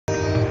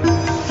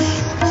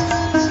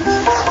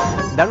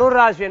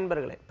தனுராசி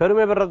என்பர்களே,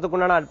 பெருமை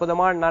பெறத்துக்குண்டான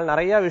அற்புதமான நாள்.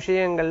 நிறைய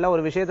விஷயங்கள்ல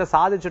ஒரு விஷயத்தை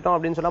சாதிச்சிட்டோம்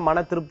அப்படின்னு சொன்னா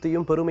மன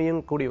திருப்தியும்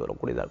பெருமையும் கூடி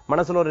வரக்கூடியதா இருக்கும்.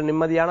 மனசுல ஒரு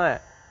நிம்மதியான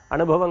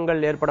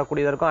அனுபவங்கள்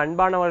ஏற்படக்கூடியதா இருக்கும்.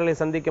 அன்பானவர்களை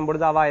சந்திக்கும்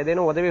பொழுது அவ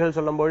ஏதேனும் உதவிகள்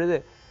சொல்லும் பொழுது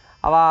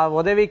அவ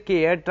உதவிக்கு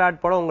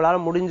ஏற்றாற்போல உங்களால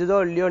முடிஞ்சதோ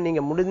இல்லையோ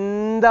நீங்க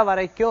முடிந்த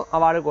வரைக்கும்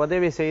அவளுக்கு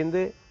உதவி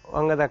செய்து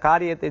அந்த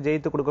காரியத்தை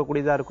ஜெயித்து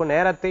கொடுக்கக்கூடியதா இருக்கும்.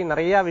 நேரத்தை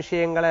நிறைய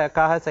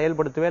விஷயங்களுக்காக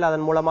செயல்படுத்துவேன்.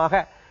 அதன்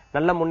மூலமாக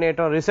நல்ல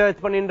முன்னேற்றம்.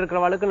 ரிசர்ச் பண்ணிட்டு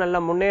இருக்கிறவளுக்கு நல்ல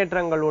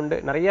முன்னேற்றங்கள் உண்டு.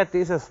 நிறைய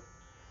தீசஸ்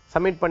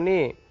சப்மிட் பண்ணி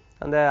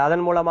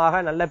அதன்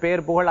மூலமாக நல்ல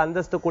பேர் புகழ்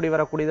அந்தஸ்து கூடி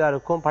வரக்கூடியதா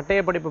இருக்கும். பட்டய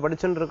படிப்பு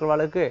படிச்சுட்டு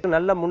இருக்கிறவளுக்கு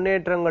நல்ல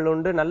முன்னேற்றங்கள்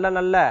உண்டு. நல்ல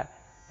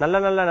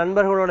நல்ல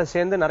நண்பர்களோட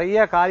சேர்ந்து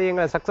நிறைய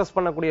காரியங்களை சக்சஸ்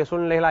பண்ணக்கூடிய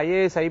சூழ்நிலைகள்.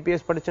 ஐஏஎஸ்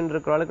ஐபிஎஸ் படிச்சுட்டு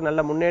இருக்கிறவளுக்கு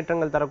நல்ல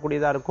முன்னேற்றங்கள்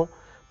தரக்கூடியதா இருக்கும்.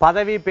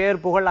 பதவி பேர்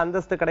புகழ்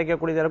அந்தஸ்து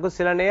கிடைக்கக்கூடியதா இருக்கும்.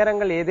 சில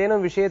நேரங்கள்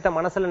ஏதேனும் விஷயத்தை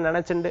மனசுல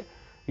நினைச்சுட்டு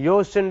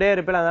யோசிச்சுட்டே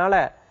இருப்பேன். அதனால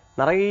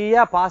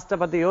நிறைய பாஸ்ட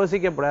பத்தி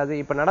யோசிக்கப்படாது.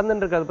 இப்ப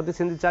நடந்துட்டு இருக்கிறத பத்தி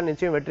சிந்திச்சா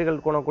நிச்சயம்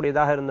வெற்றிகள்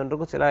கூடக்கூடியதாக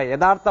இருந்துருக்கும். சில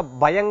யதார்த்த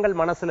பயங்கள்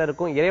மனசுல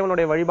இருக்கும்.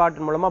 இறைவனுடைய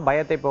வழிபாட்டின் மூலமா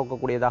பயத்தை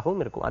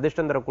போக்கக்கூடியதாகவும் இருக்கும்.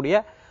 அதிர்ஷ்டம்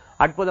தரக்கூடிய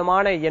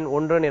அற்புதமான எண்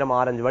 1 நிறம்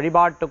ஆரஞ்சு.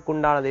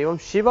 வழிபாட்டுக்குண்டான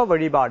தெய்வம் சிவ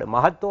வழிபாடு,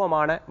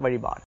 மகத்துவமான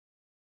வழிபாடு.